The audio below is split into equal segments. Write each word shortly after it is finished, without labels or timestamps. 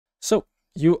So,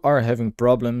 you are having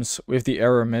problems with the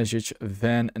error message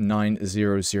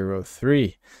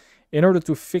val9003. In order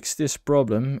to fix this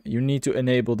problem, you need to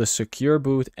enable the Secure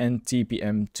Boot and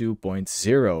TPM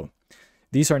 2.0.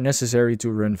 These are necessary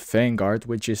to run Vanguard,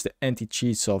 which is the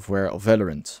anti-cheat software of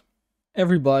Valorant.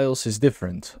 Every BIOS is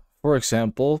different. For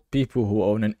example, people who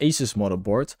own an ASUS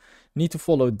motherboard need to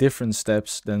follow different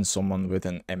steps than someone with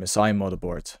an MSI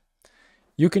motherboard.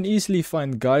 You can easily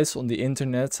find guides on the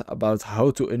internet about how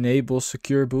to enable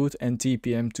Secure Boot and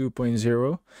TPM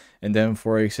 2.0 and then,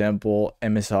 for example,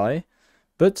 MSI,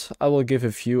 but I will give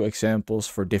a few examples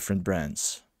for different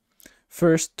brands.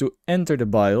 First, to enter the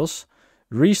BIOS,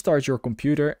 restart your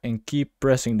computer and keep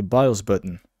pressing the BIOS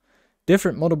button.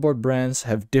 Different motherboard brands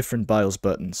have different BIOS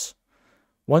buttons.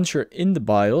 Once you're in the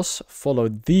BIOS, follow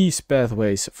these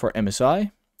pathways for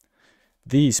MSI,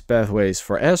 these pathways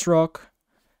for ASROCK,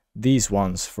 these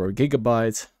ones for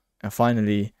GIGABYTE, and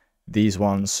finally these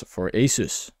ones for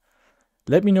ASUS.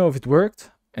 Let me know if it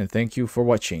worked, and thank you for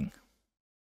watching.